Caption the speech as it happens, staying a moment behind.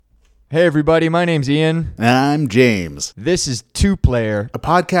Hey everybody, my name's Ian. And I'm James. This is Two Player, a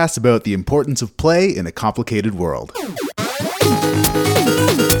podcast about the importance of play in a complicated world.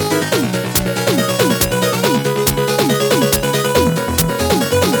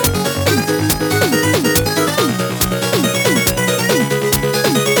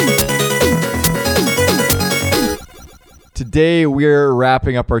 Today we're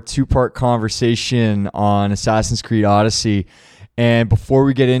wrapping up our two-part conversation on Assassin's Creed Odyssey. And before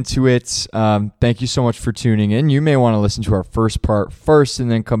we get into it, thank you so much for tuning in. You may want to listen to our first part first and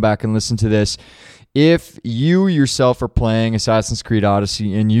then come back and listen to this. If you yourself are playing Assassin's Creed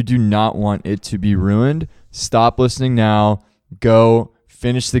Odyssey and you do not want it to be ruined, stop listening now. Go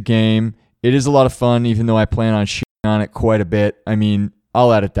finish the game. It is a lot of fun, even though I plan on shitting on it quite a bit. I mean,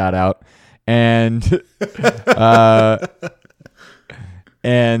 I'll edit that out. And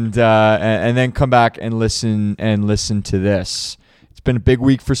and then come back and listen to this. It's been a big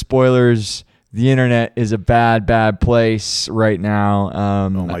week for spoilers. The internet is a bad place right now. Oh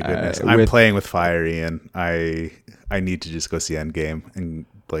my goodness! I'm playing with fire, Ian. I need to just go see Endgame and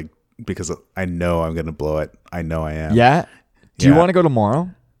because I know I'm gonna blow it. I know I am. Yeah. Do you want to go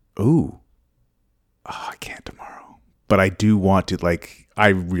tomorrow? Ooh. Oh, I can't tomorrow, but I do want to. I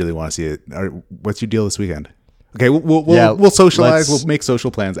really want to see it. What's your deal this weekend? Okay, we'll socialize. We'll make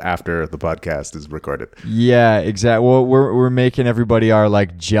social plans after the podcast is recorded. Yeah, exactly. Well, we're making everybody our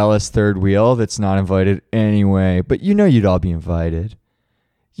jealous third wheel that's not invited anyway. But you'd all be invited.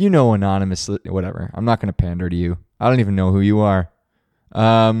 Anonymously, whatever. I'm not going to pander to you. I don't even know who you are,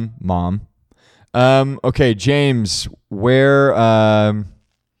 Mom. Okay, James, where?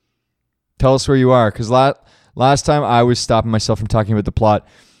 Tell us where you are, because last time I was stopping myself from talking about the plot.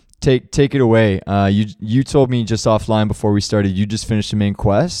 Take it away. You told me just offline before we started, you just finished the main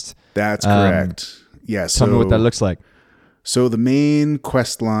quest. That's correct. Yeah. Tell me what that looks like. So the main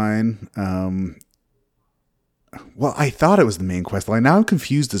quest line, well, I thought it was the main quest line. Now I'm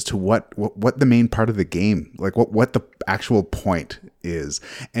confused as to what the main part of the game, what the actual point is.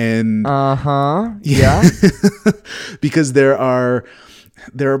 And yeah. Because there are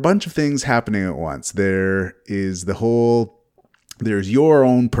a bunch of things happening at once. There's your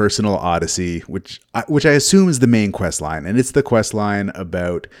own personal Odyssey, which I assume is the main quest line. And it's the quest line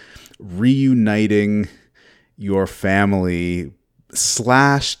about reuniting your family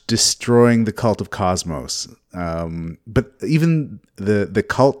 / destroying the cult of Cosmos. But even the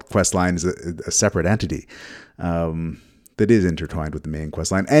cult quest line is a separate entity that is intertwined with the main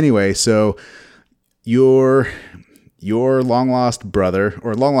quest line. Anyway, so your long-lost brother,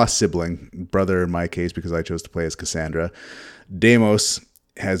 or long-lost sibling, brother in my case because I chose to play as Cassandra, Deimos,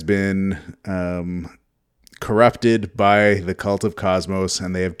 has been corrupted by the cult of Cosmos,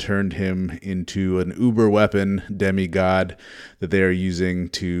 and they have turned him into an uber weapon demigod that they are using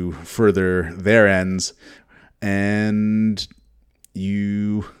to further their ends. And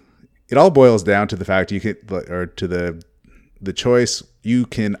it all boils down to the fact the choice. You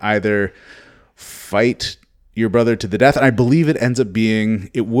can either fight your brother to the death, and I believe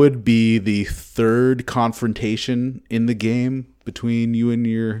it would be the third confrontation in the game between you and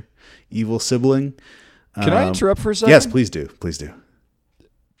your evil sibling. Can I interrupt for a second? Yes, please do.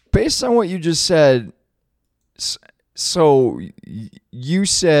 Based on what you just said, so you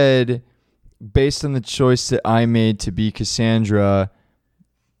said, based on the choice that I made to be Cassandra,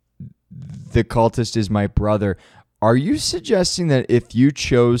 the cultist is my brother. Are you suggesting that if you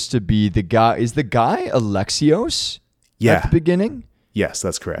chose to be the guy, is the guy Alexios at the beginning? Yes,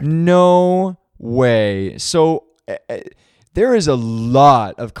 that's correct. No way. So there is a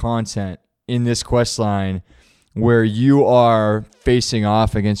lot of content in this quest line where you are facing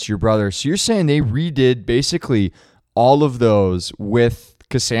off against your brother. So you're saying they redid basically all of those with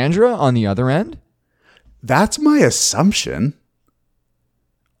Cassandra on the other end? That's my assumption.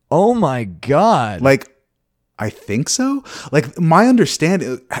 Oh my God. I think so. My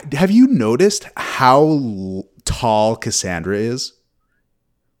understanding, have you noticed how tall Cassandra is?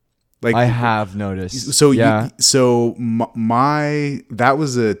 I have noticed. So yeah. That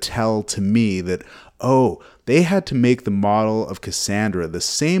was a tell to me that, they had to make the model of Cassandra the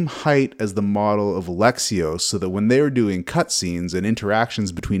same height as the model of Alexios, so that when they were doing cutscenes and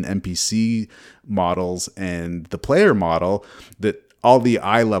interactions between NPC models and the player model, that all the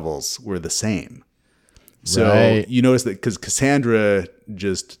eye levels were the same. So you notice that because Cassandra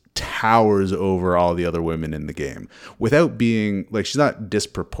just towers over all the other women in the game without being she's not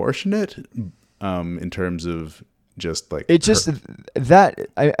disproportionate in terms of just it just that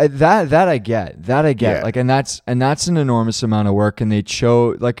I get Yeah. and that's an enormous amount of work, and they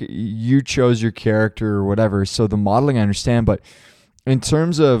you chose your character or whatever, so the modeling I understand, but in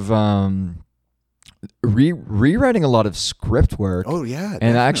terms of rewriting a lot of script work. Oh yeah,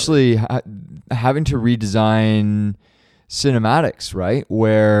 and definitely. actually having to redesign cinematics, right?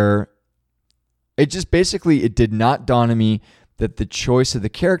 Where it just basically, it did not dawn on me that the choice of the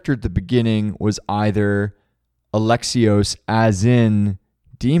character at the beginning was either Alexios as in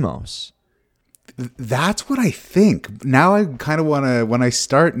Demos. That's what I think. Now I kind of want to, when I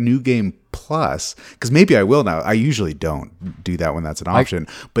start New Game Plus, because maybe I will now. I usually don't do that when that's an option.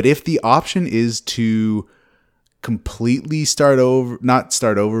 But if the option is to completely start over, not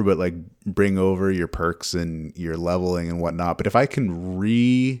start over, but like bring over your perks and your leveling and whatnot. But if I can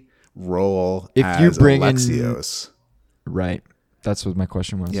re-roll as you bring Alexios. Right. That's what my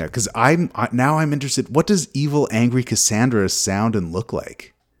question was. Yeah, because I'm interested. What does evil, angry Cassandra sound and look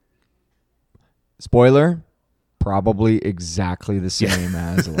like? Spoiler, probably exactly the same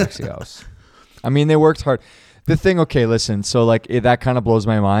as Alexios. I mean, they worked hard. The thing, okay, listen, so like that kind of blows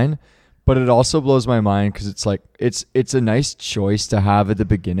my mind, but it also blows my mind because it's like it's a nice choice to have at the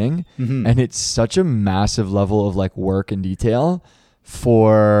beginning, and it's such a massive level of like work and detail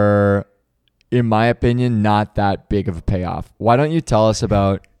for, in my opinion, not that big of a payoff. Why don't you tell us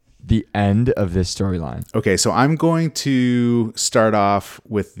about the end of this storyline? Okay, so I'm going to start off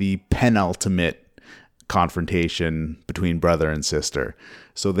with the penultimate confrontation between brother and sister.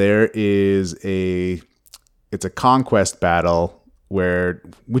 So there is it's a conquest battle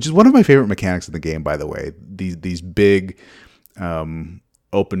which is one of my favorite mechanics in the game, by the way. These big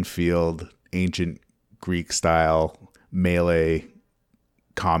open field, ancient Greek style melee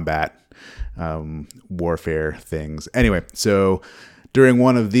combat warfare things. Anyway, so during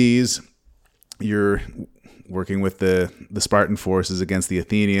one of these, you're working with the Spartan forces against the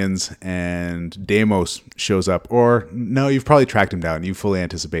Athenians, and Deimos shows up. Or no, you've probably tracked him down. You fully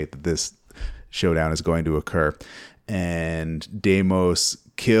anticipate that this showdown is going to occur. And Deimos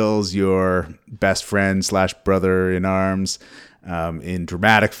kills your best friend / brother in arms in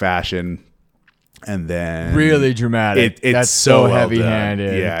dramatic fashion. And then really dramatic. It's that's so well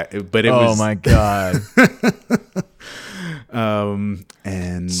heavy-handed. Yeah, but it was. Oh my god.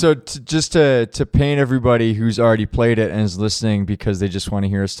 And so just to paint everybody who's already played it and is listening because they just want to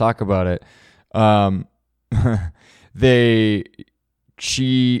hear us talk about it,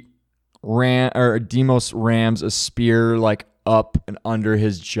 Demos rams a spear like up and under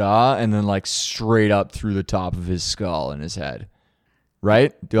his jaw and then like straight up through the top of his skull and his head.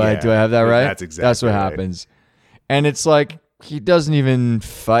 Right? Do I have that right? That's exactly what right. happens. And it's like he doesn't even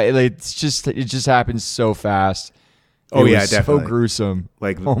fight. Like it just happens so fast. Oh yeah, So definitely. gruesome.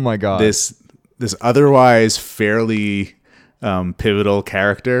 Like, oh my god. This otherwise fairly pivotal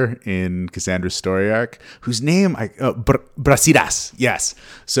character in Cassandra's story arc, whose name Brasidas. Yes.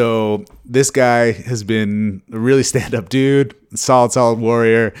 So this guy has been a really stand-up dude, solid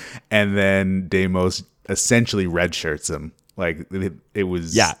warrior, and then Deimos essentially redshirts him. Like it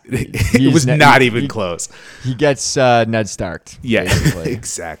was, it was not even close. He gets Ned Starked. Yeah,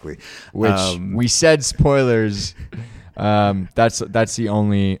 exactly. Which we said spoilers. That's the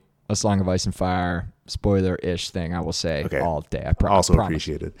only A Song of Ice and Fire spoiler-ish thing I will say all day. I also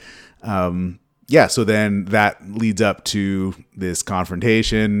appreciate it. Yeah, so then that leads up to this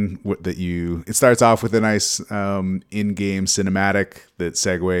confrontation it starts off with a nice in-game cinematic that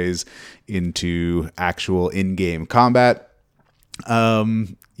segues into actual in-game combat.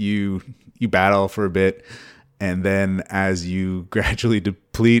 You battle for a bit, and then as you gradually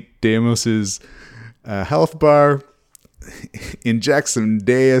deplete Deimos's health bar, inject some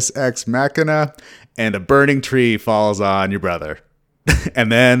Deus Ex Machina, and a burning tree falls on your brother.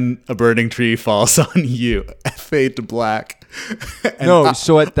 And then a burning tree falls on you. Fade to black.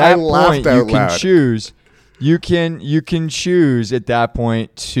 So at that point you can choose. You can choose at that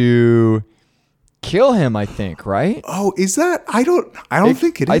point to kill him, I think, right? Oh, is that? I don't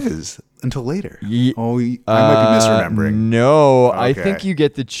think it is until later. I might be misremembering. No, okay. I think you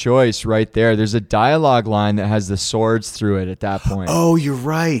get the choice right there. There's a dialogue line that has the swords through it at that point. Oh, you're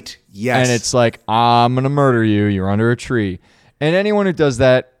right. Yes. And it's like, I'm going to murder you. You're under a tree. And anyone who does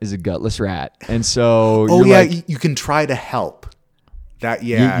that is a gutless rat. And so you can try to help. That's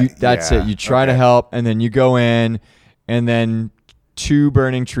it. You try to help, and then you go in, and then 2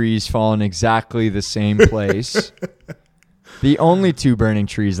 burning trees fall in exactly the same place. The only 2 burning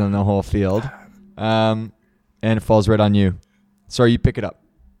trees on the whole field. And it falls right on you. Sorry, you pick it up.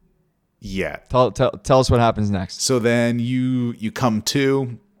 Yeah. Tell us what happens next. So then you come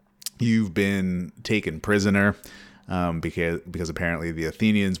to. You've been taken prisoner because apparently the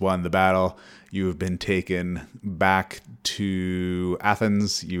Athenians won the battle. You have been taken back to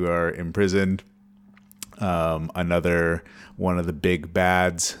Athens. You are imprisoned. another one of the big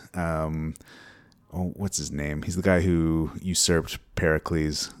bads. What's his name? He's the guy who usurped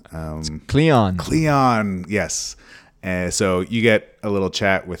Pericles. Cleon. Cleon, yes. So you get a little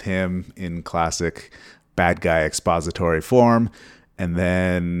chat with him in classic bad guy expository form, and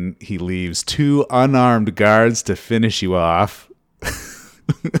then he leaves 2 unarmed guards to finish you off.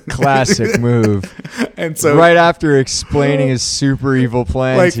 Classic move. And so right after explaining his super evil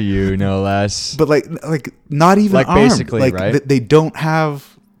plan to you, no less. But like not even like armed. Basically, like right? They don't have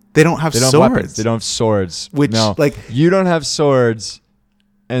swords. Weapons. They don't have swords. Which like you don't have swords,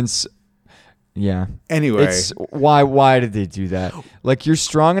 and yeah. Anyway, it's why did they do that? Like you're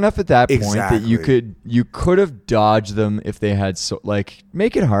strong enough at that point that you could have dodged them if they had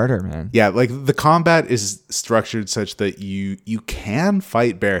make it harder, man. Yeah, like the combat is structured such that you can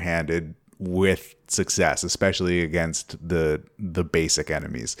fight barehanded with success, especially against the basic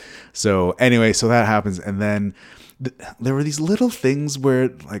enemies. So anyway, so that happens, and then there were these little things where,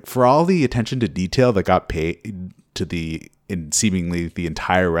 like, for all the attention to detail that got paid to in seemingly the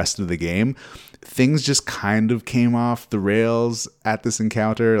entire rest of the game, things just kind of came off the rails at this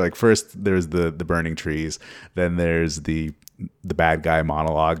encounter. Like first there's the burning trees, then there's the bad guy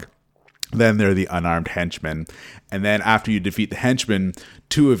monologue, then there are the unarmed henchmen, and then after you defeat the henchmen,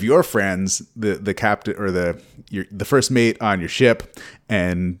 2 of your friends, the captain or the first mate on your ship,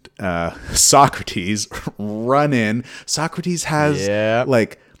 and Socrates run in. Socrates has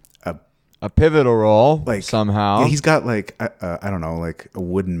like a pivotal role, like somehow. Yeah, he's got like I don't know, like a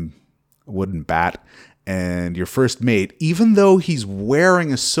wooden bat, and your first mate, even though he's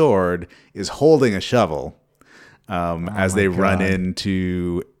wearing a sword, is holding a shovel as they run in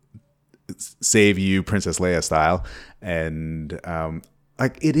to save you, Princess Leia style. And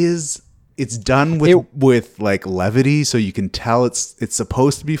like it's done with like levity, so you can tell it's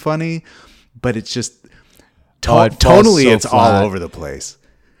supposed to be funny, but it's just tonally it's all over the place.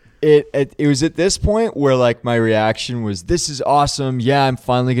 It was at this point where like my reaction was, this is awesome. Yeah, I'm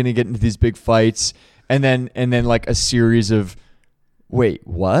finally going to get into these big fights. And then like a series of, wait,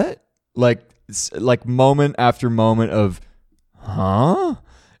 what? Like moment after moment of, huh?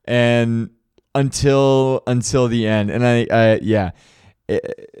 And until the end. And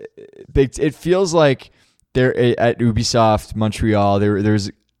it feels like there at Ubisoft Montreal, there's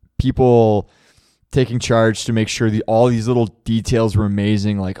people taking charge to make sure all these little details were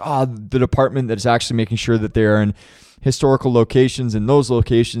amazing. Like, the department that's actually making sure that they are in historical locations and those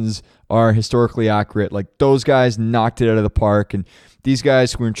locations are historically accurate. Like those guys knocked it out of the park. And these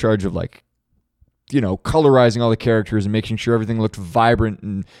guys who were in charge of like, colorizing all the characters and making sure everything looked vibrant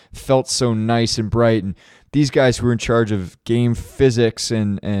and felt so nice and bright. And these guys who were in charge of game physics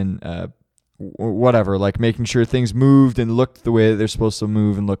and whatever, like making sure things moved and looked the way that they're supposed to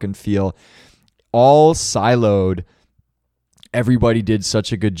move and look and feel. All siloed. Everybody did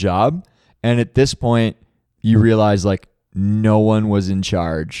such a good job. And at this point, you realize like no one was in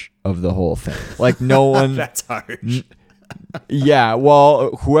charge of the whole thing. Like no one. That's harsh. Yeah.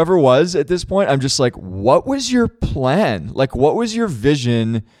 Well, whoever was at this point, I'm just like, what was your plan? Like, what was your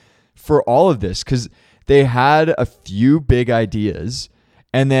vision for all of this? Because they had a few big ideas.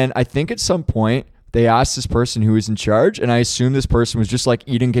 And then I think at some point they asked this person who was in charge. And I assume this person was just like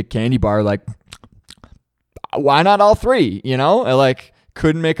eating a candy bar, like, why not all 3? I like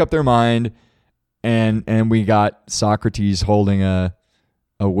couldn't make up their mind, and we got Socrates holding a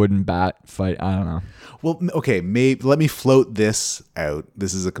wooden bat fight. I don't know. Well, okay, let me float this out.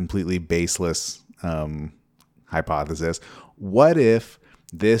 This is a completely baseless hypothesis. What if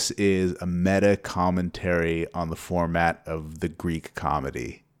this is a meta commentary on the format of the Greek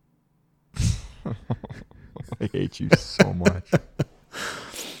comedy? I hate you so much.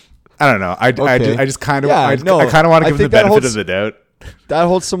 I don't know. I just kind of I kind of want to give them the benefit of the doubt. That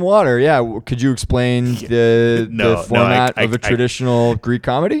holds some water. Yeah. Could you explain the format of a traditional Greek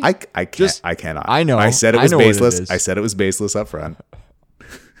comedy? I cannot. I know. I said it was baseless. I said it was baseless up front.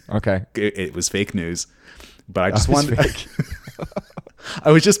 Okay. It was fake news. But I just wanted.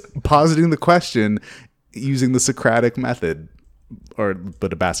 I was just positing the question using the Socratic method,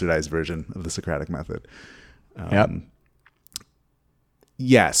 but a bastardized version of the Socratic method. Yep.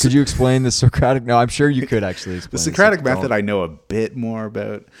 Yes. Could you explain the Socratic? No, I'm sure you could actually explain the Socratic method. I know a bit more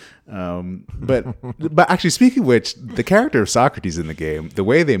about, but actually, speaking of which, the character of Socrates in the game, the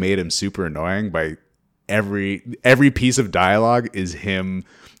way they made him super annoying by every piece of dialogue is him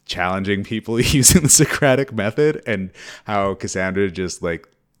challenging people using the Socratic method, and how Cassandra just like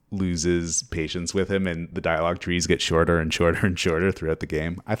loses patience with him, and the dialogue trees get shorter and shorter and shorter throughout the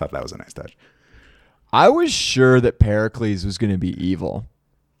game. I thought that was a nice touch. I was sure that Pericles was going to be evil.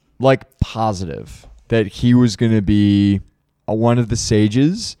 Like positive. that he was going to be one of the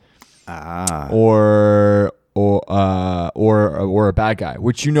sages, or a bad guy,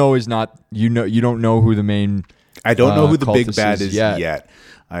 which is not. You don't know who the main. I don't know who the big cultist bad is yet.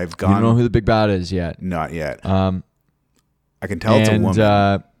 You don't know who the big bad is yet. Not yet. I can tell it's a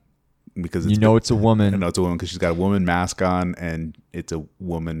woman because it's a woman. I know it's a woman because she's got a woman mask on and it's a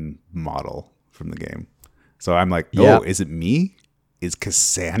woman model from the game. So I'm like, is it me? Is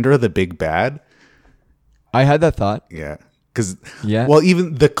Cassandra the big bad? I had that thought. Yeah. Because, well,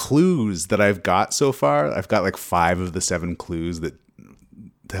 even the clues that I've got so far, I've got like 5 of the 7 clues to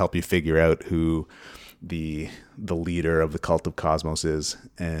help you figure out who the leader of the Cult of Cosmos is.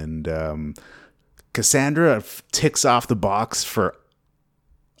 And Cassandra ticks off the box for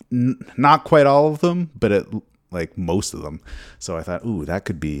not quite all of them, but like most of them. So I thought, that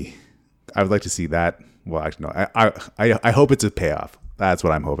could be. I would like to see that. Well, actually, no. I hope it's a payoff. That's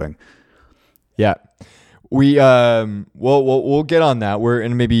what I'm hoping. Yeah, we'll get on that. We're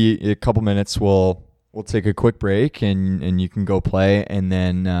in maybe a couple minutes. We'll take a quick break and you can go play, and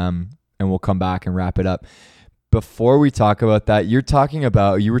then and we'll come back and wrap it up. Before we talk about that, you were talking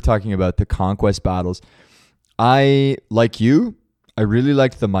about the conquest battles. I really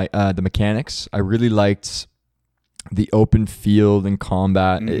liked the mechanics. I really liked the open field and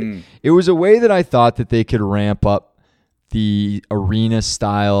combat. It was a way that I thought that they could ramp up the arena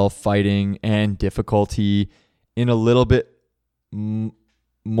style fighting and difficulty in a little bit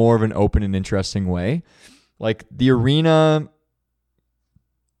more of an open and interesting way. Like the arena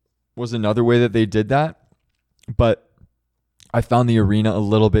was another way that they did that, but I found the arena a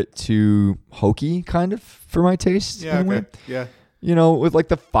little bit too hokey kind of for my taste. Yeah, okay. Yeah. With like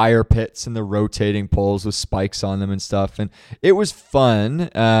the fire pits and the rotating poles with spikes on them and stuff. And it was fun,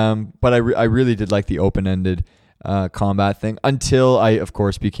 but I really did like the open-ended combat thing until I, of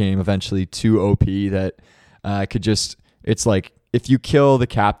course, became eventually too OP that I could just... It's like if you kill the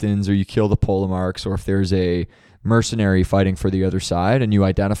captains or you kill the polemarchs, or if there's a mercenary fighting for the other side and you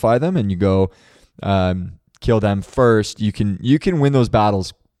identify them and you go kill them first, you can win those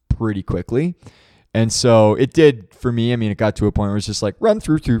battles pretty quickly. And so it did for me. I mean, it got to a point where it's just like run,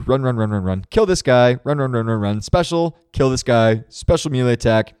 kill this guy, run, special, kill this guy, special melee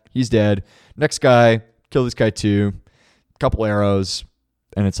attack, he's dead. Next guy, kill this guy too, couple arrows,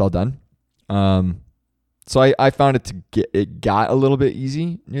 and it's all done. So I found it got a little bit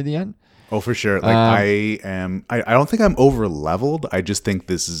easy near the end. Oh, for sure. Like I don't think I'm over leveled. I just think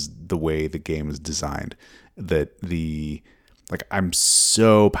this is the way the game is designed. Like I'm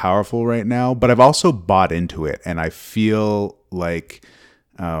so powerful right now, but I've also bought into it, and I feel like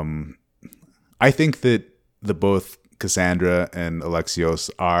I think that both Cassandra and Alexios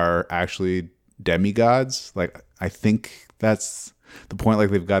are actually demigods. Like I think that's the point. Like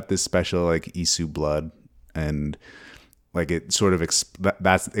they've got this special like Isu blood, and like it sort of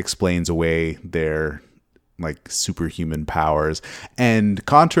that explains away their like superhuman powers. And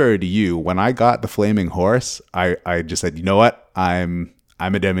contrary to you, when I got the flaming horse, I just said, you know what? I'm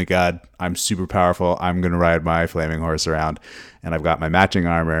a demigod. I'm super powerful. I'm going to ride my flaming horse around, and I've got my matching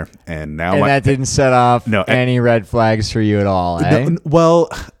armor. And now that didn't set off any red flags for you at all, eh?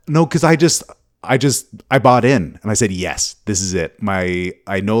 No, because I bought in and I said, yes, this is it.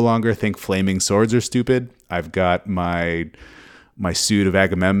 I no longer think flaming swords are stupid. I've got my suit of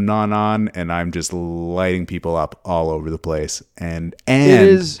Agamemnon on, and I'm just lighting people up all over the place. And it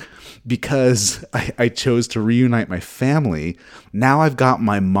is because I chose to reunite my family. Now I've got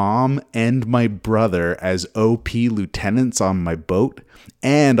my mom and my brother as OP lieutenants on my boat,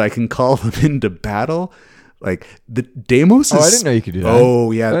 and I can call them into battle. Like the Deimos is... I didn't know you could do that.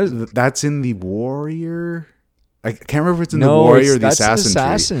 Oh, yeah. That's in the Warrior... I can't remember if it's in the Warrior or the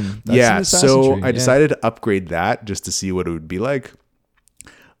Assassin tree. Yeah, so I decided to upgrade that just to see what it would be like.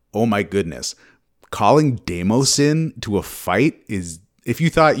 Oh my goodness. Calling Deimos in to a fight is... If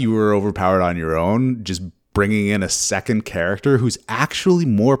you thought you were overpowered on your own, just bringing in a second character who's actually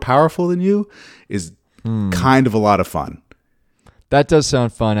more powerful than you is kind of a lot of fun. That does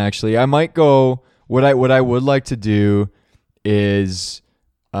sound fun, actually. I might go... What I would like to do is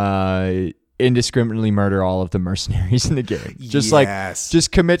indiscriminately murder all of the mercenaries in the game.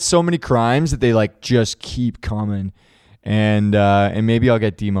 Just commit so many crimes that they like just keep coming, and maybe I'll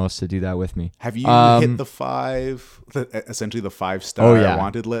get Deimos to do that with me. Have you hit essentially the 5-star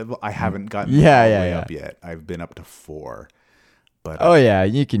wanted level? I haven't gotten all the way up yet. I've been up to 4.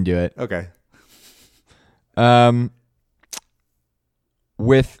 But you can do it. Okay. I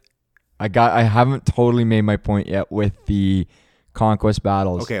haven't totally made my point yet with the conquest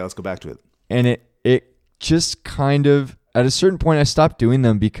battles. Okay, let's go back to it. And it just kind of, at a certain point, I stopped doing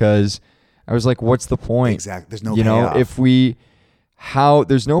them because I was like, what's the point? Exactly. There's no payoff.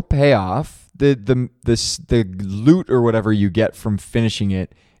 There's no payoff. The loot or whatever you get from finishing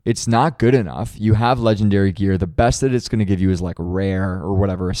it, it's not good enough. You have legendary gear. The best that it's going to give you is like rare or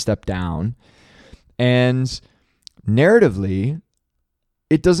whatever, a step down. And narratively,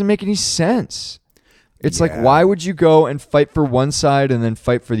 it doesn't make any sense. It's like, why would you go and fight for one side and then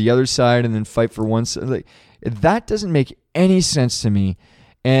fight for the other side and then fight for one side? Like, that doesn't make any sense to me.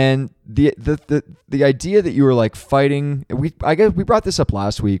 And the idea that you were like fighting, I guess we brought this up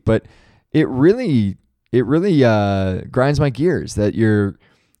last week, but it really grinds my gears that you're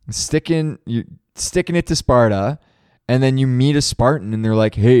sticking it to Sparta, and then you meet a Spartan and they're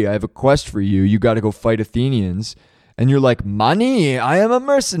like, hey, I have a quest for you. You got to go fight Athenians. And you're like, money, I am a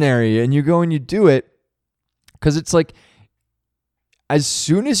mercenary. And you go and you do it. Because it's like, as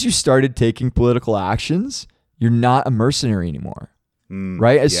soon as you started taking political actions, you're not a mercenary anymore.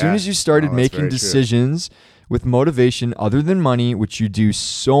 Right? As soon as you started making decisions with motivation other than money, which you do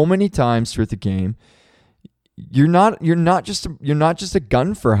so many times throughout the game, you're not just a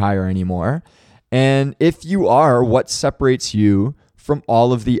gun for hire anymore. And if you are, what separates you from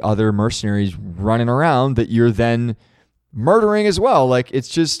all of the other mercenaries running around that you're then murdering as well? Like, it's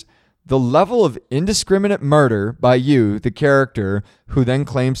just the level of indiscriminate murder by you, the character who then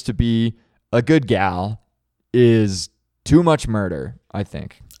claims to be a good gal, is too much murder, I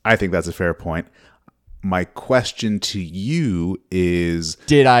think. I think that's a fair point. My question to you is...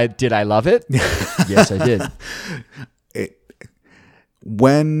 Did I love it? Yes, I did.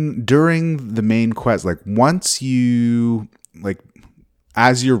 During the main quest, like once you, like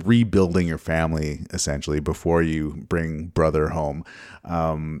as you're rebuilding your family, essentially, before you bring brother home,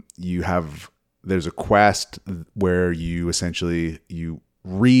 there's a quest where you essentially, you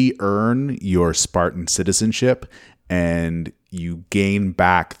re-earn your Spartan citizenship and you gain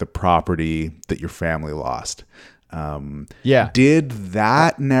back the property that your family lost. Did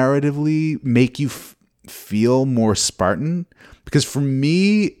that narratively make you feel more Spartan? Because for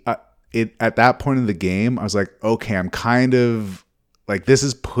me, at that point in the game, I was like, okay, I'm kind of like, this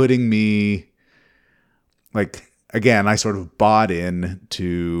is putting me, like, again, I sort of bought in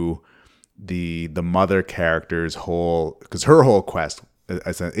to the mother character's whole, because her whole quest,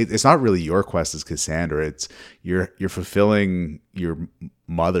 it's not really your quest as Cassandra. It's you're fulfilling your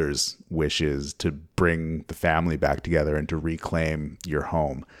mother's wishes to bring the family back together and to reclaim your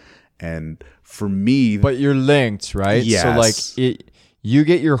home. And for me, but you're linked, right? Yes. So like you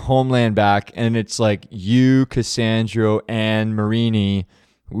get your homeland back, and it's like you, Cassandra, and Marini,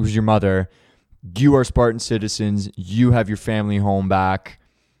 who's your mother. You are Spartan citizens. You have your family home back.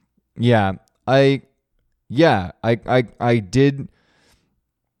 I did.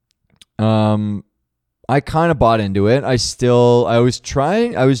 I kind of bought into it. I was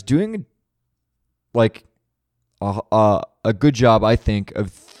doing like a good job, I think,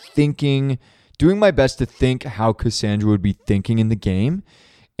 of doing my best to think how Cassandra would be thinking in the game.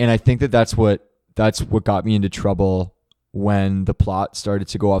 And I think that's what got me into trouble when the plot started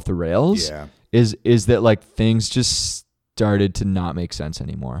to go off the rails. Yeah. Is that like things just started to not make sense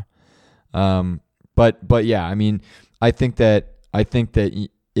anymore. But yeah, I mean, I think that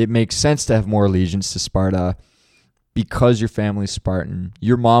it makes sense to have more allegiance to Sparta because your family's Spartan.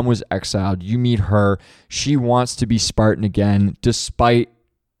 Your mom was exiled. You meet her. She wants to be Spartan again, despite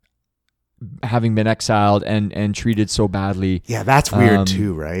having been exiled and treated so badly. Yeah, that's weird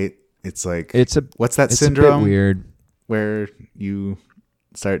too, right? It's like, what's that syndrome? A bit weird. Where you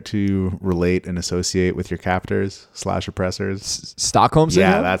start to relate and associate with your captors / oppressors. Stockholm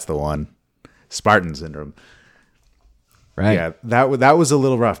syndrome? Yeah, that's the one. Spartan syndrome. Right. Yeah, that was a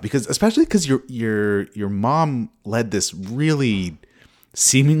little rough especially because your mom led this really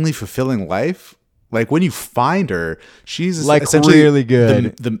seemingly fulfilling life. Like when you find her, she's like essentially really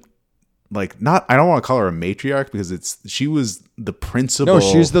good. I don't want to call her a matriarch because she was the principal. No,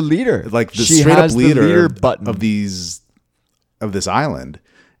 she was the leader. Like the she straight has up leader button of this island,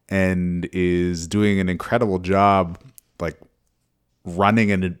 and is doing an incredible job, like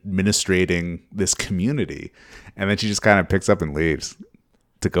running and administrating this community. And then she just kind of picks up and leaves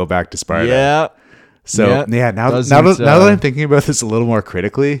to go back to Sparta. Yeah. So now that I'm thinking about this a little more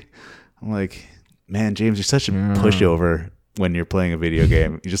critically, I'm like, man, James, you're such a pushover when you're playing a video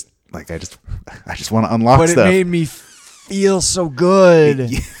game. You just like, I just want to unlock stuff. But it made me feel so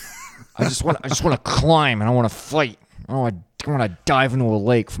good. I just want to climb and I want to fight. I want to dive into a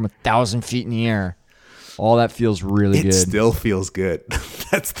lake from 1,000 feet in the air. All that feels really good. It still feels good.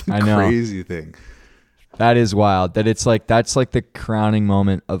 That's the crazy thing. That is wild. That's like the crowning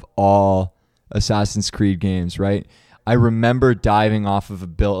moment of all Assassin's Creed games, right? I remember diving off of a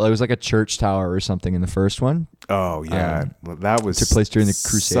build. It was like a church tower or something in the first one. Oh yeah, well, that was took place during the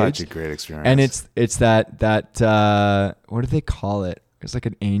Crusades. Such a great experience. And it's that what do they call it? It's like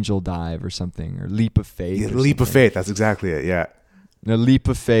an angel dive or something, or leap of faith. Yeah, leap of faith. That's exactly it. Yeah. A leap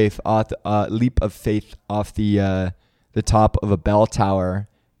of faith off the top of a bell tower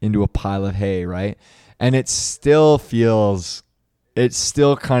into a pile of hay, right? And it still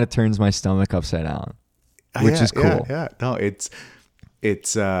kind of turns my stomach upside down, which is cool. Yeah. No, it's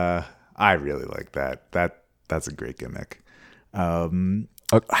I really like that. That's a great gimmick. How many?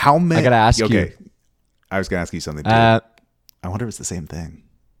 I gotta ask you. Okay, I was gonna ask you something too. I wonder if it's the same thing.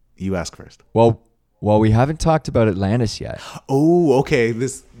 You ask first. Well, we haven't talked about Atlantis yet. Oh, okay.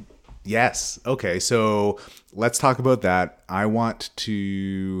 Yes. Okay, so let's talk about that. I want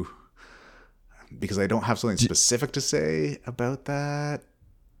to, because I don't have something specific to say about that,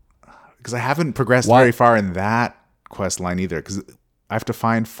 because I haven't progressed very far in that quest line either, because I have to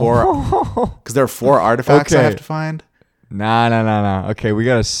find 4, because there are 4 artifacts I have to find. No. Okay, we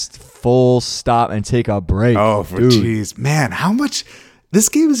got to full stop and take a break. Oh, jeez. Man, how much? This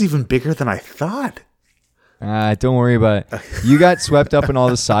game is even bigger than I thought. Don't worry about it. You got swept up in all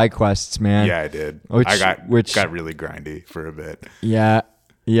the side quests, man. Yeah, I did. I got really grindy for a bit. Yeah,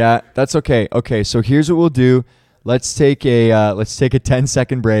 that's okay. Okay, so here's what we'll do. Let's take a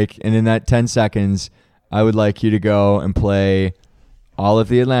 10-second break, and in that 10 seconds, I would like you to go and play all of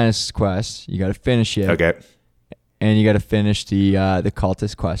the Atlantis quests. You got to finish it. Okay. And you got to finish the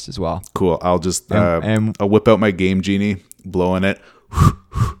cultist quest as well. Cool. I'll just I'll whip out my game genie, blow in it,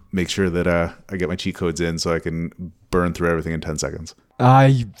 make sure that I get my cheat codes in so I can burn through everything in 10 seconds.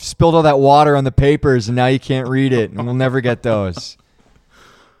 You spilled all that water on the papers, and now you can't read it, and we'll never get those.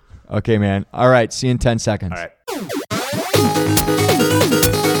 Okay, man. All right. See you in 10 seconds. All right.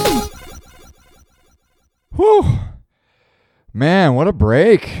 Whew. Man, what a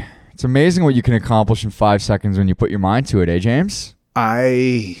break. It's amazing what you can accomplish in 5 seconds when you put your mind to it, eh, James?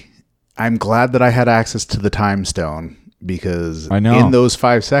 I'm glad that I had access to the time stone, because I know. In those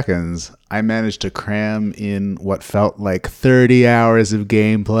 5 seconds, I managed to cram in what felt like 30 hours of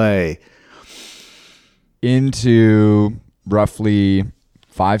gameplay into roughly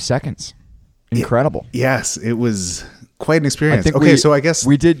 5 seconds. Incredible. Yes, it was quite an experience. So I guess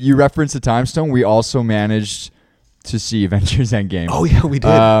we did. You referenced the time stone. We also managed to see Avengers Endgame. Oh yeah, we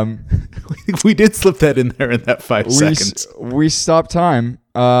did. We did slip that in there in that 5 seconds. We stopped time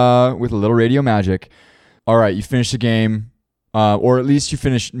with a little radio magic. All right, you finished the game, or at least you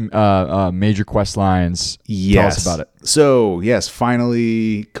finished major quest lines. Yes. Tell us about it. So yes,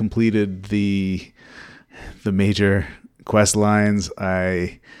 finally completed the major quest lines.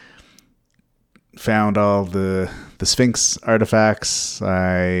 I found all the Sphinx artifacts.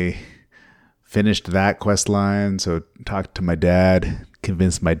 I finished that quest line, so talked to my dad,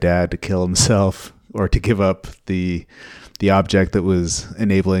 convinced my dad to kill himself or to give up the object that was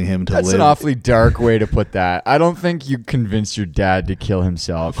enabling him to live. That's an awfully dark way to put that. I don't think you convinced your dad to kill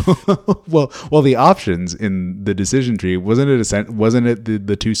himself. well, the options in the decision tree, wasn't it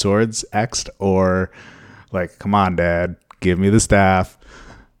the 2 swords X'd, or like, come on, Dad, give me the staff?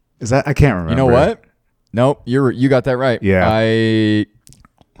 Is that, I can't remember. You know what? Nope, you got that right. Yeah.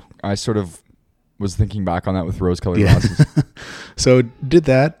 I sort of was thinking back on that with rose-colored glasses. So did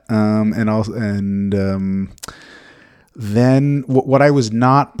that, then what I was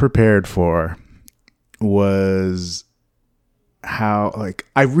not prepared for was how, like,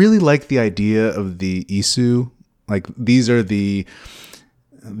 I really like the idea of the Isu. Like, these are these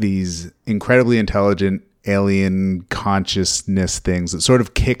incredibly intelligent alien consciousness things that sort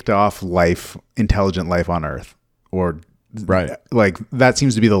of kicked off intelligent life on Earth, or right, like that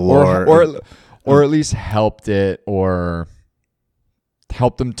seems to be the lore, or at least helped it, or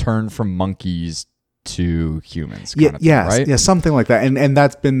helped them turn from monkeys to humans. Yeah, something like that. And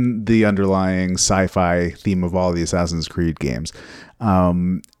that's been the underlying sci-fi theme of all the Assassin's Creed games.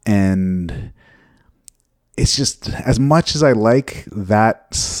 And it's just, as much as I like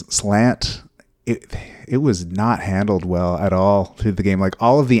that slant, it was not handled well at all through the game. Like,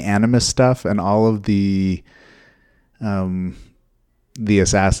 all of the animus stuff and all of the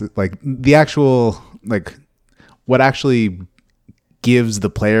assassin, like the actual, like what actually gives the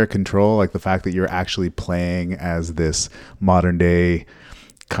player control, like the fact that you're actually playing as this modern day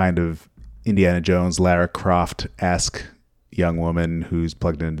kind of Indiana Jones, Lara Croft-esque young woman who's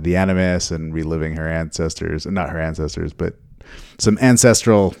plugged into the animus and reliving her ancestors, not her ancestors, but some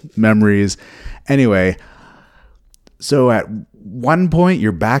ancestral memories. Anyway, so at one point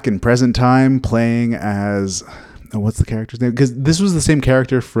you're back in present time playing as, what's the character's name? Because this was the same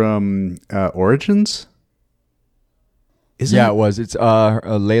character from Origins. Is Yeah, it? it was. It's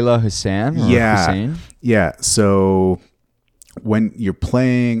Layla Hussein. Or Yeah. Hussein. Yeah. So when you're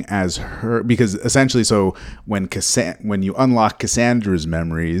playing as her, because essentially, so when you unlock Cassandra's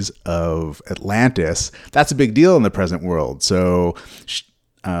memories of Atlantis, that's a big deal in the present world. So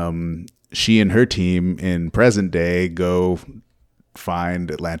she and her team in present day go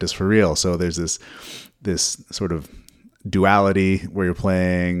find Atlantis for real. So there's this sort of duality where you're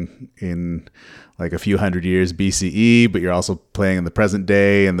playing in like a few hundred years BCE, but you're also playing in the present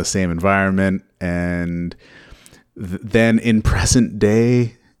day in the same environment. And then in present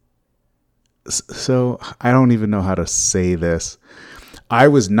day, so I don't even know how to say this. I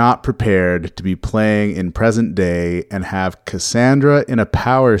was not prepared to be playing in present day and have Cassandra in a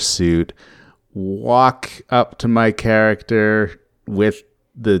power suit walk up to my character with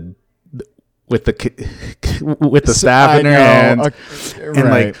the staff in her hand, and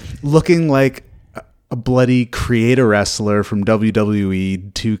like looking like a bloody creator wrestler from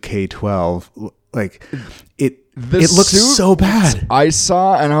WWE 2K12. Like it looks so bad. I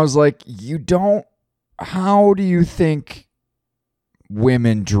saw and I was like, how do you think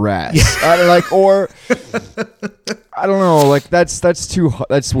women dress? I don't know, like that's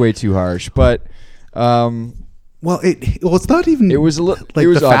way too harsh. But it's not even. It was a like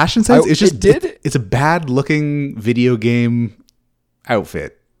the fashion sense. It's a bad looking video game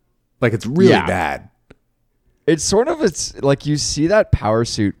outfit. Like it's really bad. It's like you see that power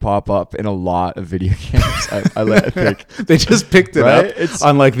suit pop up in a lot of video games. I think they just picked it up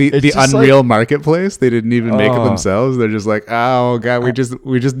on like the Unreal Marketplace. They didn't even make it themselves. They're just like, oh god, we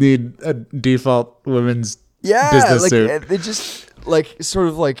just need a default women's business suit. They just like sort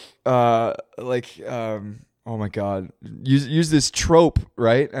of like oh my god, use this trope,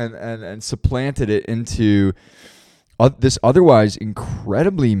 right, and supplanted it into this otherwise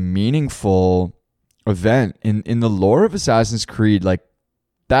incredibly meaningful event in the lore of Assassin's Creed. Like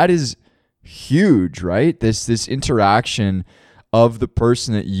that is huge, right? This interaction of the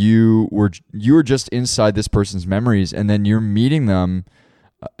person that you were just inside this person's memories, and then you're meeting them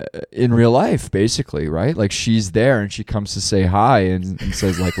in real life, basically, right? Like she's there and she comes to say hi and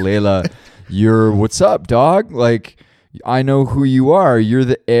says like, Layla, what's up, dog? Like I know who you are. You're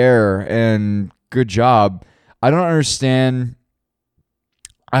the heir, and good job. I don't understand.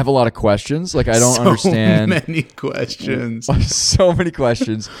 I have a lot of questions. Like I don't understand. So many questions. So many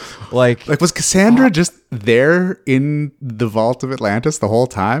questions. Like was Cassandra just there in the vault of Atlantis the whole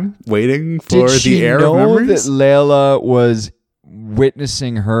time, waiting for the heir of memories? Did she know that Layla was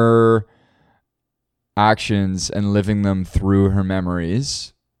witnessing her actions and living them through her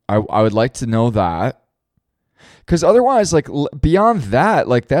memories? I would like to know that, because otherwise, like beyond that,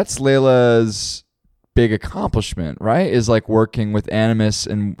 like that's Layla's big accomplishment, right? Is like working with Animus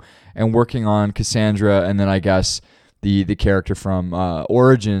and working on Cassandra, and then I guess the character from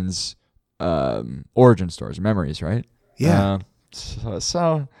Origin Stories, Memories, right? Yeah.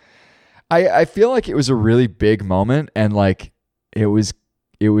 So I feel like it was a really big moment, and like it was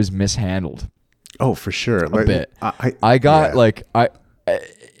mishandled. Oh, for sure. A bit.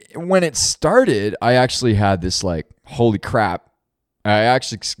 When it started, I actually had this like, holy crap. I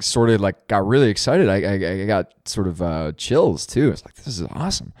actually sort of like got really excited. I got sort of chills too. I was like, this is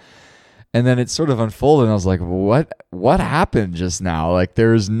awesome. And then it sort of unfolded, and I was like, what happened just now? Like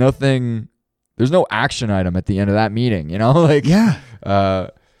there's no action item at the end of that meeting, you know? Like it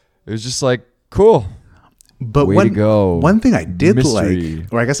was just like, cool. But way to go. One thing I did Mystery.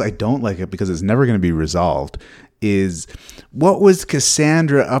 like, or I guess I don't like it because it's never going to be resolved, is what was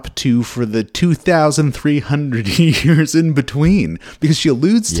Cassandra up to for the 2,300 years in between? Because she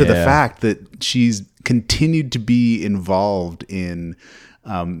alludes to the fact that she's continued to be involved in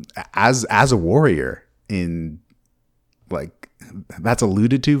as a warrior, in like that's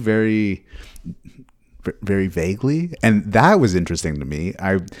alluded to very, very vaguely, and that was interesting to me.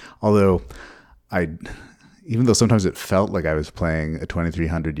 Even though sometimes it felt like I was playing a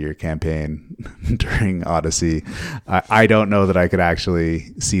 2,300 year campaign during Odyssey, I don't know that I could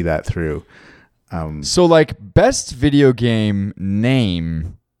actually see that through. So like best video game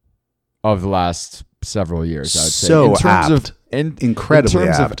name of the last severoseveral years, I would say. So in terms apt. Incredibly in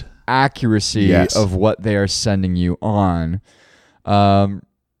terms apt. of accuracy of what they are sending you on.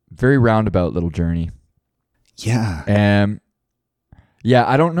 Very roundabout little journey. Yeah. Yeah,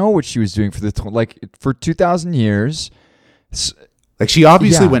 I don't know what she was doing for 2,000 years. Like she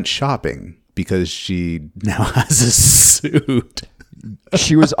obviously went shopping because she now has a suit.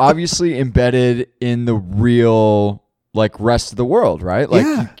 She was obviously embedded in the real like rest of the world, right?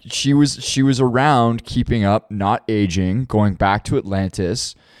 Like she was around, keeping up, not aging, going back to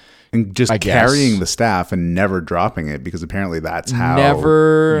Atlantis, And just carrying the staff and never dropping it, because apparently that's how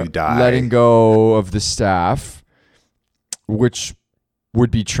never you die. Letting go of the staff, which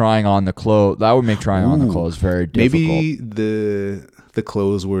would be trying on the clothes. That would make trying on the clothes very difficult. Maybe the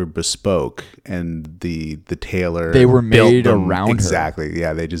clothes were bespoke and the tailor, they were made around her. Exactly.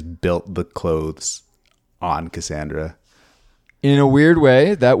 Yeah, they just built the clothes on Cassandra. In a weird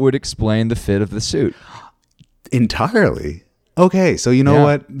way, that would explain the fit of the suit. Entirely. Okay, so you know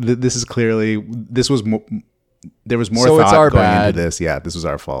what? This is clearly there was more thought going into this. Yeah, this was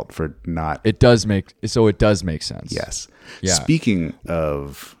our fault for not. It does make sense. Yes. Yeah. Speaking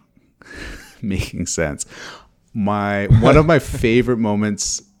of making sense, one of my favorite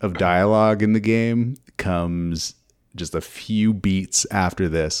moments of dialogue in the game comes just a few beats after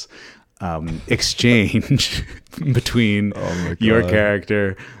this exchange between your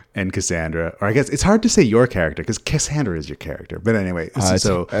character and Cassandra. Or I guess it's hard to say your character because Cassandra is your character. But anyway,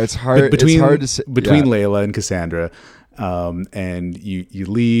 it's hard to say between Layla and Cassandra, and you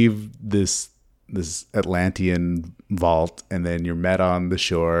leave this Atlantean vault, and then you're met on the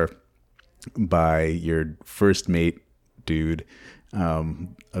shore by your first mate dude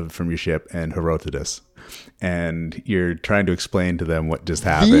from your ship and Herodotus, and you're trying to explain to them what just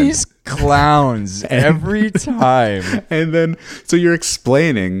happened. These clowns every time. And then so you're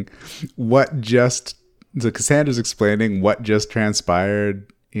explaining Cassandra's explaining what just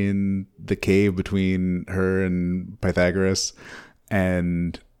transpired in the cave between her and Pythagoras,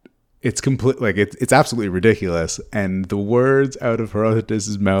 and it's it's absolutely ridiculous, and the words out of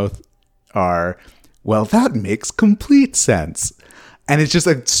Herodotus's mouth are, well, that makes complete sense. And it's just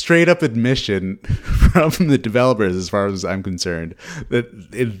a straight up admission from the developers, as far as I'm concerned, that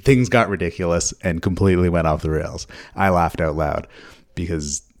things got ridiculous and completely went off the rails. I laughed out loud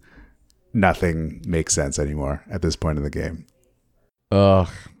because nothing makes sense anymore at this point in the game. Ugh,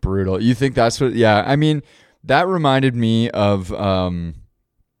 brutal. You think that's what? Yeah, I mean, that reminded me of.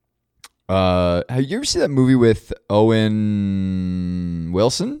 Have you ever seen that movie with Owen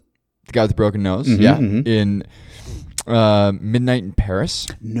Wilson, the guy with the broken nose? Mm-hmm, yeah, mm-hmm. In Midnight in Paris.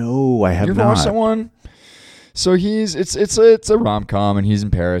 No, I have not. You ever watched that one? So it's a rom-com, and he's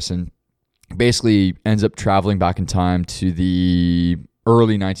in Paris, and basically ends up traveling back in time to the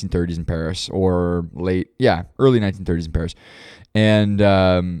early 1930s in Paris, or early 1930s in Paris, and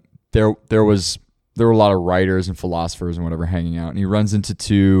there were a lot of writers and philosophers and whatever hanging out, and he runs into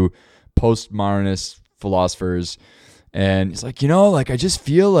two postmodernist philosophers, and he's like, I just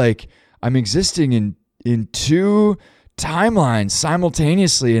feel like I'm existing in two timelines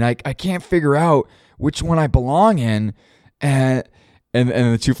simultaneously, and I can't figure out which one I belong in. And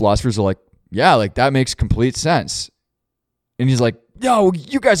the two philosophers are like, yeah, like that makes complete sense. And he's like, yo,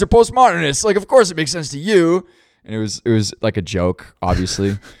 you guys are postmodernists. Like, of course it makes sense to you. And it was like a joke,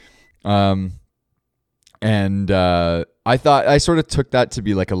 obviously. I thought, I sort of took that to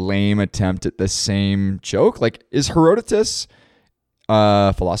be like a lame attempt at the same joke. Like, is Herodotus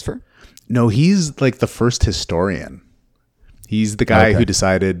a philosopher? No, he's like the first historian. He's the guy who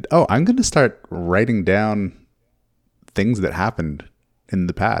decided, I'm going to start writing down things that happened in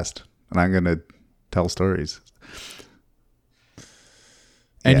the past, and I'm going to tell stories.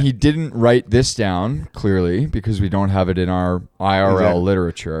 And he didn't write this down, clearly, because we don't have it in our IRL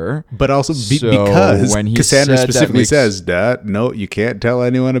literature. But also because when Cassandra specifically says, no, you can't tell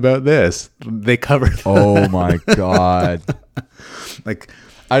anyone about this. They covered that. Oh, my God. Like,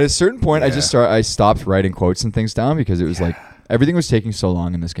 at a certain point, I stopped writing quotes and things down because it was like everything was taking so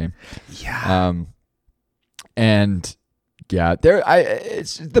long in this game. Yeah. It's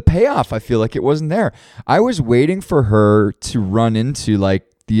the payoff. I feel like it wasn't there. I was waiting for her to run into like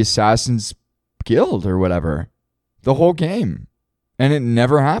the Assassin's Guild or whatever the whole game, and it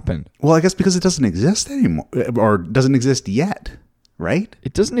never happened. Well, I guess because it doesn't exist anymore, or doesn't exist yet, right?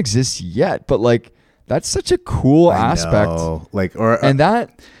 It doesn't exist yet, but like that's such a cool aspect.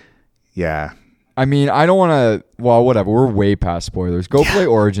 Yeah. I mean, I don't want to. Well, whatever. We're way past spoilers. Go play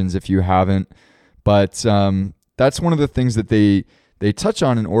Origins if you haven't. But that's one of the things that they touch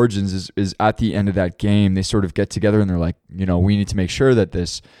on in Origins is at the end of that game, they sort of get together and they're like, we need to make sure that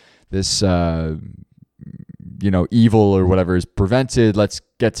this evil or whatever is prevented. Let's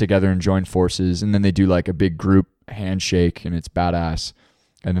get together and join forces. And then they do like a big group handshake, and it's badass.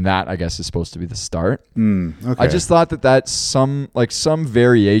 And then that, I guess, is supposed to be the start. Okay. I just thought that that's some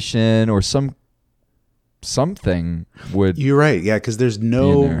variation or something would. You're right. Yeah, because there's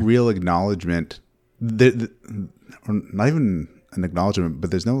no real acknowledgement. Or not even an acknowledgement, but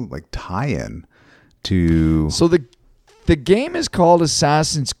there's no like tie-in to. So the game is called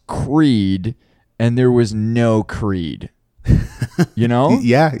Assassin's Creed, and there was no creed. You know?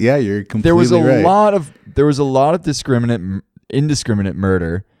 Yeah, you're completely There was a right. lot of indiscriminate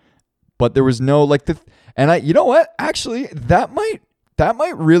murder, but there was no you know what? Actually, that might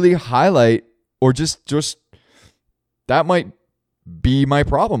really highlight, or just that might be my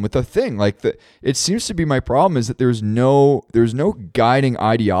problem with the thing. It seems to be my problem is that there's no guiding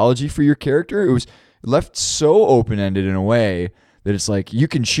ideology for your character. It was left so open-ended in a way that it's like you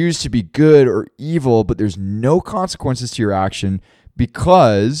can choose to be good or evil, but there's no consequences to your action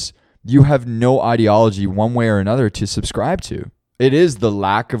because you have no ideology one way or another to subscribe to. It is the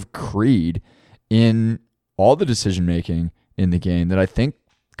lack of creed in all the decision making in the game that I think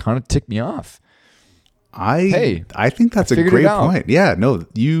kind of ticked me off. I think that's a great point. Yeah, no,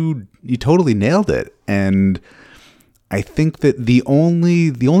 you totally nailed it. And I think that the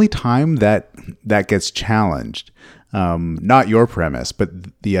only time that gets challenged, not your premise,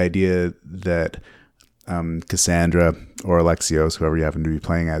 but the idea that Cassandra or Alexios, whoever you happen to be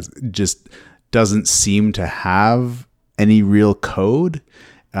playing as, just doesn't seem to have any real code,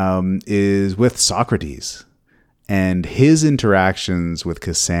 is with Socrates and his interactions with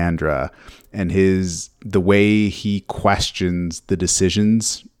Cassandra and the way he questions the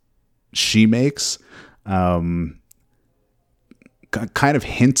decisions she makes, kind of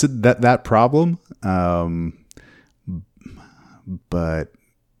hints at that problem. But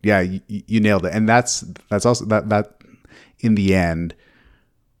yeah, you nailed it. And that's also that in the end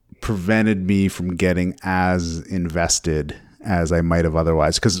prevented me from getting as invested as I might have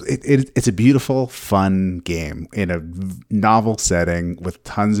otherwise, because it's a beautiful, fun game in a novel setting with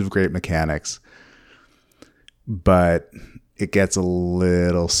tons of great mechanics, but it gets a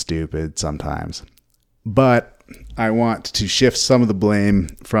little stupid sometimes. But I want to shift some of the blame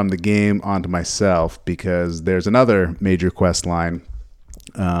from the game onto myself, because there's another major quest line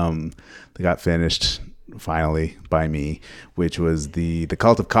that got finished finally by me, which was the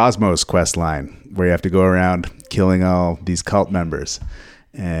Cult of Cosmos quest line, where you have to go around killing all these cult members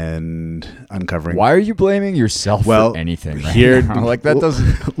and uncovering. Why are you blaming yourself for anything right here now? That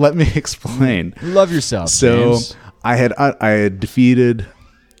doesn't. Let me explain. Love yourself. So James. I had defeated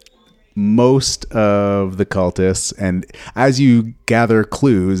most of the cultists, and as you gather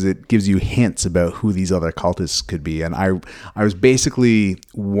clues, it gives you hints about who these other cultists could be. And I was basically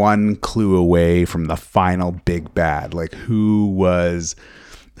one clue away from the final big bad, like who was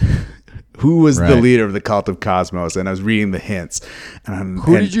the leader of the Cult of Cosmos. And I was reading the hints.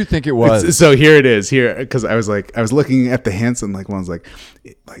 Who did you think it was? So here it is, because I was looking at the hints, and one's like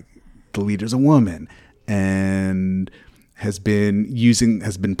the leader's a woman and has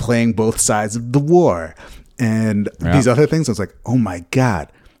been playing both sides of the war, and these other things. I was like, oh my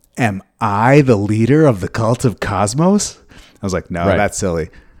God, am I the leader of the Cult of Cosmos? I was like, no, that's silly.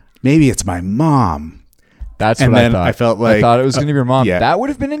 Maybe it's my mom. That's what I thought. I felt like I thought it was going to be your mom. Yeah. That would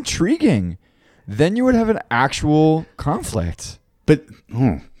have been intriguing. Then you would have an actual conflict. But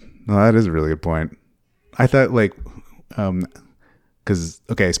no, that is a really good point. I thought because,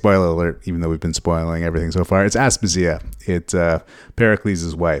 okay, spoiler alert, even though we've been spoiling everything so far, it's Aspasia. It's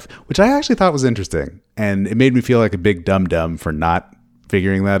Pericles' wife, which I actually thought was interesting. And it made me feel like a big dum-dum for not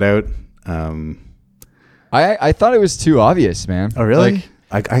figuring that out. I thought it was too obvious, man. Oh, really?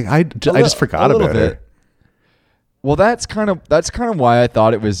 I just forgot about her. Well, that's kind of why I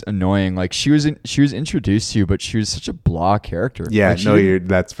thought it was annoying. Like she was introduced to you, but she was such a blah character. Yeah,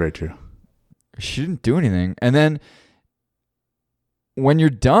 that's very true. She didn't do anything. And then when you're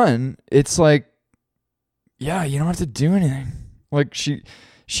done, it's like, yeah, you don't have to do anything. Like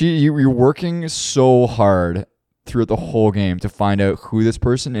you're working so hard throughout the whole game to find out who this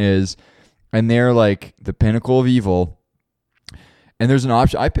person is, and they're like the pinnacle of evil. And there's an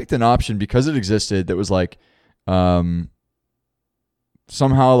option. I picked an option because it existed that was like,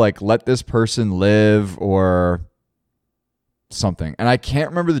 somehow like let this person live or something. And I can't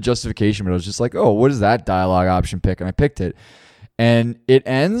remember the justification, but I was just like, oh, what is that dialogue option pick? And I picked it. And it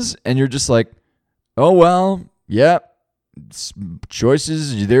ends, and you're just like, oh, well, yeah,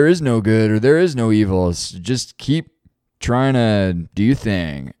 choices, there is no good or there is no evil. It's just keep trying to do your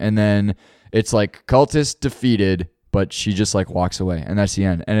thing. And then it's like cultist defeated, but she just like walks away, and that's the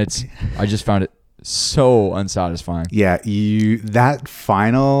end. And I just found it so unsatisfying. Yeah, that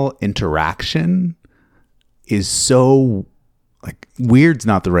final interaction is so... like weird's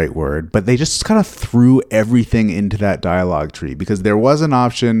not the right word, but they just kind of threw everything into that dialogue tree, because there was an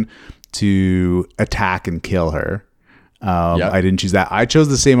option to attack and kill her. I didn't choose that. I chose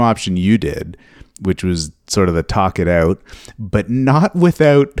the same option you did, which was sort of the talk it out, but not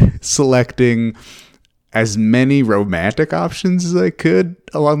without selecting as many romantic options as I could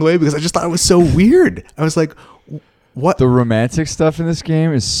along the way, because I just thought it was so weird. I was like, What The romantic stuff in this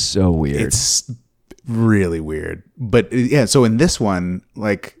game is so weird. It's really weird. But yeah, so in this one,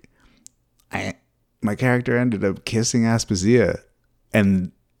 like, my character ended up kissing Aspasia,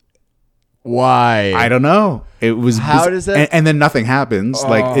 and why? I don't know. It was How does that? And then nothing happens.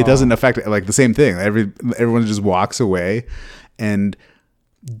 Like, it doesn't affect, like, the same thing. Everyone just walks away. And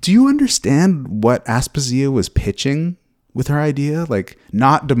do you understand what Aspasia was pitching with her idea? Like,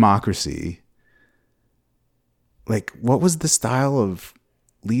 not democracy. Like, what was the style of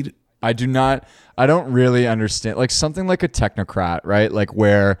lead? I don't really understand. Like something like a technocrat, right? Like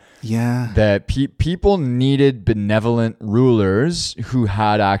where that people needed benevolent rulers who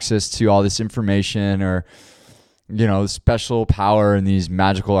had access to all this information or, special power and these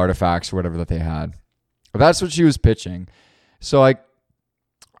magical artifacts or whatever that they had. That's what she was pitching. So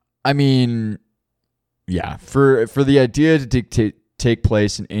I mean, yeah, for the idea to take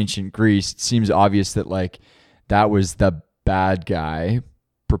place in ancient Greece, it seems obvious that like that was the bad guy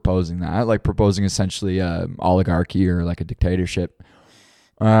proposing that, like proposing essentially oligarchy or like a dictatorship.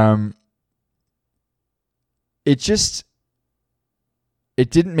 It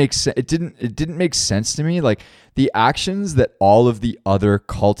didn't make sense. It didn't make sense to me. Like the actions that all of the other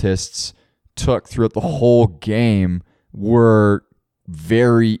cultists took throughout the whole game were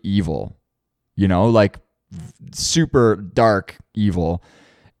very evil, like super dark evil.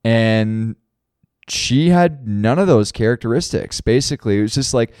 And she had none of those characteristics. Basically, it was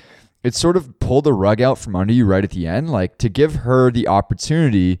just like it sort of pulled the rug out from under you right at the end, like to give her the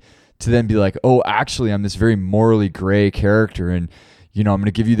opportunity to then be like, oh, actually, I'm this very morally gray character, and I'm going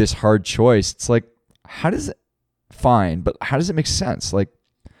to give you this hard choice. It's like, fine, but how does it make sense? Like,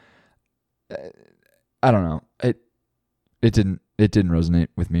 I don't know. It didn't resonate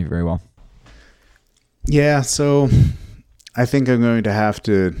with me very well. Yeah, so I think I'm going to have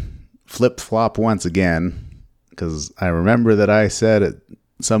to flip-flop once again, because I remember that I said at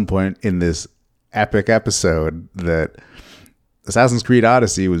some point in this epic episode that Assassin's Creed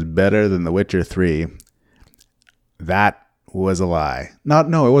Odyssey was better than The Witcher 3. That was a lie.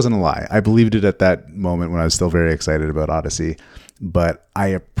 No, it wasn't a lie. I believed it at that moment when I was still very excited about Odyssey, but I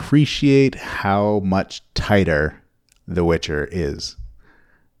appreciate how much tighter The Witcher is,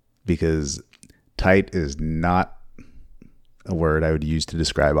 because tight is not a word I would use to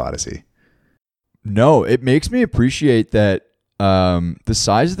describe Odyssey. No, it makes me appreciate that the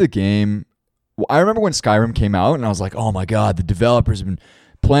size of the game. I remember when Skyrim came out and I was like, oh my God, the developers have been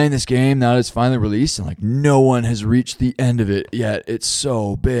playing this game now that it's finally released, and like no one has reached the end of it yet. It's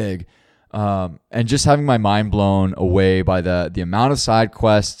so big. And just having my mind blown away by the amount of side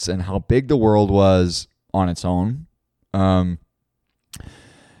quests and how big the world was on its own.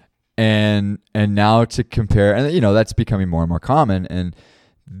 And now to compare, and that's becoming more and more common. And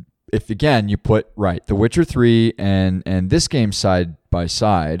if again you put The Witcher 3 and this game side by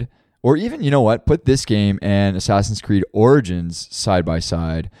side, or even put this game and Assassin's Creed Origins side by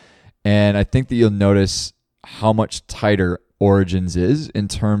side, and I think that you'll notice how much tighter Origins is in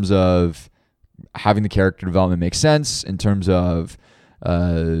terms of having the character development make sense, in terms of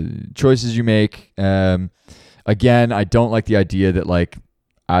choices you make. Again, I don't like the idea that like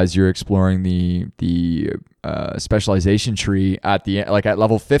as you're exploring the specialization tree at the like at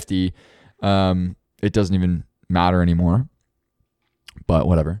level 50, it doesn't even matter anymore. But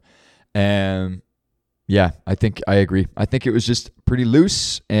whatever. And yeah, I think I agree. I think it was just pretty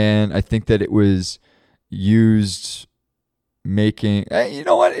loose, and I think that it was used making. You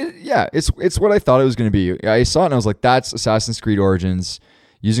know what? It's what I thought it was going to be. I saw it and I was like, that's Assassin's Creed Origins,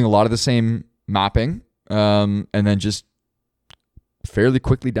 using a lot of the same mapping, and then just fairly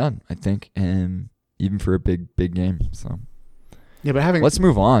quickly done, I think, and even for a big game. So yeah, but let's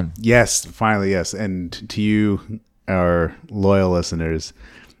move on. Yes, finally, yes. And to you, our loyal listeners,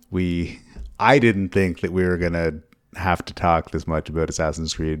 I didn't think that we were gonna have to talk this much about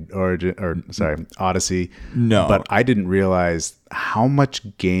Assassin's Creed Odyssey. No, but I didn't realize how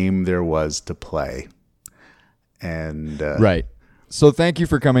much game there was to play. And right. So thank you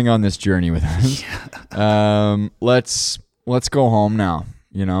for coming on this journey with us. Yeah. Let's go home now,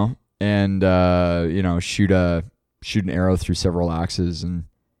 and shoot an arrow through several axes and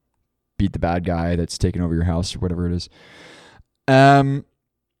beat the bad guy that's taking over your house or whatever it is.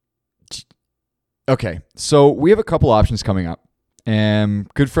 Okay, so we have a couple options coming up.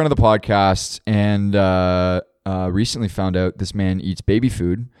 Good friend of the podcast, and recently found out this man eats baby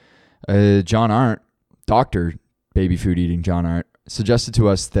food. John Arndt, Dr. Baby Food Eating John Arndt, suggested to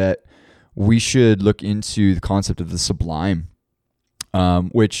us that we should look into the concept of the sublime,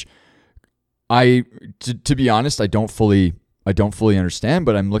 which to be honest, I don't fully understand,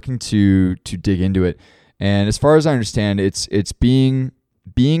 but I'm looking to dig into it. And as far as I understand, it's being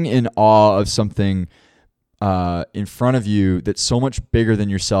in awe of something in front of you that's so much bigger than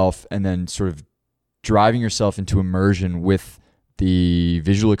yourself, and then sort of driving yourself into immersion with the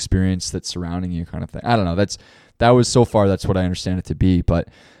visual experience that's surrounding you, kind of thing. I don't know. That's what I understand it to be, but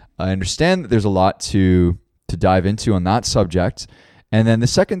I understand that there's a lot to dive into on that subject. And then the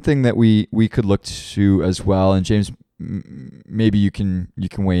second thing that we could look to as well, and James, maybe you can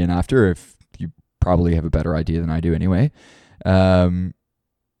weigh in after, if you probably have a better idea than I do anyway,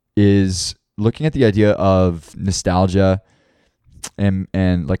 is looking at the idea of nostalgia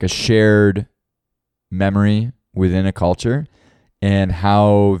and like a shared memory within a culture, and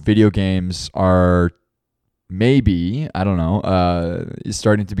how video games are maybe, I don't know,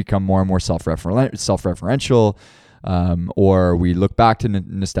 starting to become more and more self-referential, or we look back to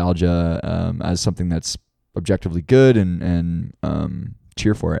nostalgia as something that's objectively good and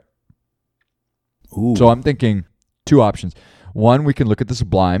cheer for it. Ooh. So I'm thinking two options. One, we can look at the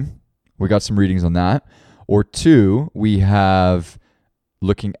Sublime. We got some readings on that. Or two, we have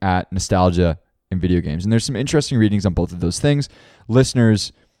looking at nostalgia in video games. And there's some interesting readings on both of those things.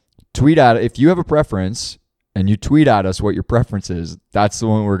 Listeners, tweet at if you have a preference and you tweet at us what your preference is, that's the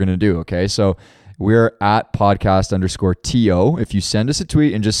one we're going to do. Okay. So we're at podcast_TO. If you send us a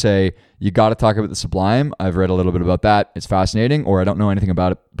tweet and just say, you got to talk about the Sublime, I've read a little bit about that, it's fascinating, or I don't know anything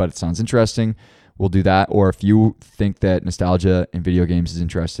about it, but it sounds interesting, we'll do that. Or if you think that nostalgia in video games is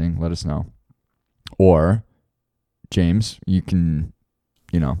interesting, let us know. Or James, you can,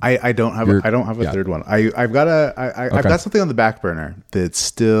 I don't have a third one. I've got something on the back burner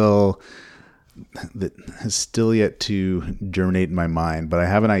that has still yet to germinate in my mind, but I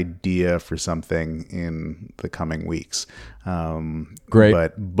have an idea for something in the coming weeks. Great.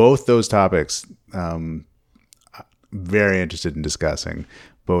 But both those topics, very interested in discussing,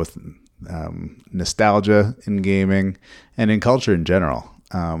 both nostalgia in gaming and in culture in general,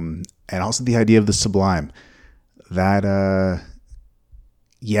 and also the idea of the sublime. That, I'm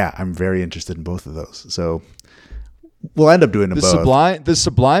very interested in both of those. So we'll end up doing both. The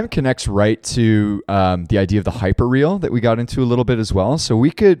Sublime connects right to the idea of the hyperreal that we got into a little bit as well. So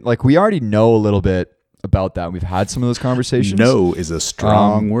we could, we already know a little bit about that. We've had some of those conversations. No is a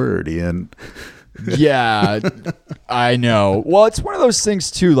strong word, Ian. Yeah, I know. Well, it's one of those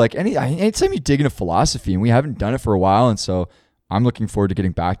things too. Anytime you dig into philosophy, and we haven't done it for a while, and so I'm looking forward to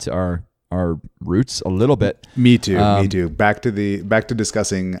getting back to our roots a little bit. Me too. Back to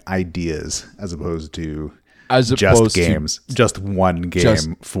discussing ideas as opposed to just games. Just one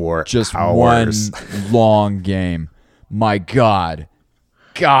game for hours. One long game. My God.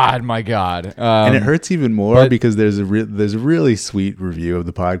 My God. And it hurts even more because there's a really sweet review of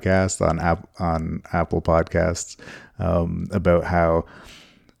the podcast on Apple Podcasts about how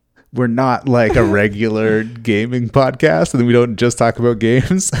we're not like a regular gaming podcast, and we don't just talk about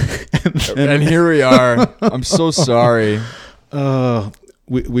games. and here we are. I'm so sorry.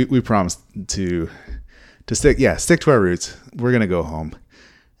 We promised to stick to our roots. We're gonna go home,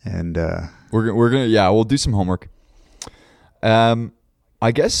 and we're gonna we'll do some homework.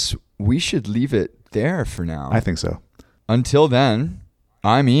 I guess we should leave it there for now. I think so. Until then,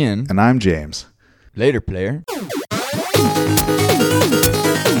 I'm Ian. And I'm James. Later, player.